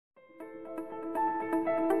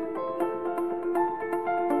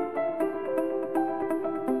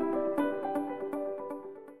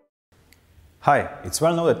Hi, it's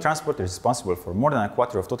well known that transport is responsible for more than a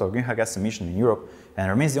quarter of total greenhouse gas emission in Europe and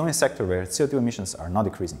remains the only sector where CO2 emissions are not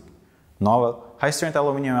decreasing. Novel, high-strength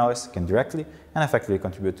aluminium alloys can directly and effectively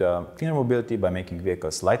contribute to cleaner mobility by making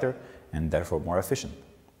vehicles lighter and therefore more efficient.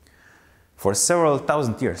 For several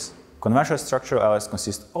thousand years, conventional structural alloys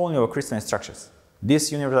consist only of crystalline structures.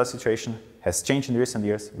 This universal situation has changed in recent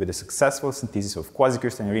years with the successful synthesis of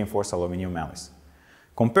quasicrystalline reinforced aluminium alloys.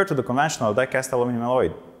 Compared to the conventional die-cast aluminum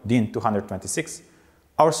alloy DIN 226,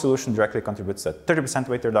 our solution directly contributes a 30%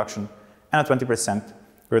 weight reduction and a 20%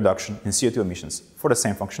 reduction in CO2 emissions for the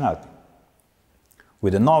same functionality.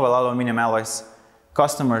 With the novel aluminum alloys,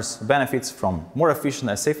 customers benefit from more efficient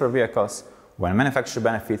and safer vehicles, while manufacturer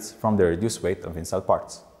benefits from the reduced weight of installed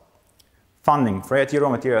parts. Funding for AIT raw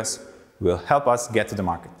materials will help us get to the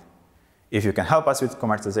market. If you can help us with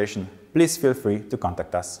commercialization, please feel free to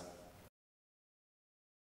contact us.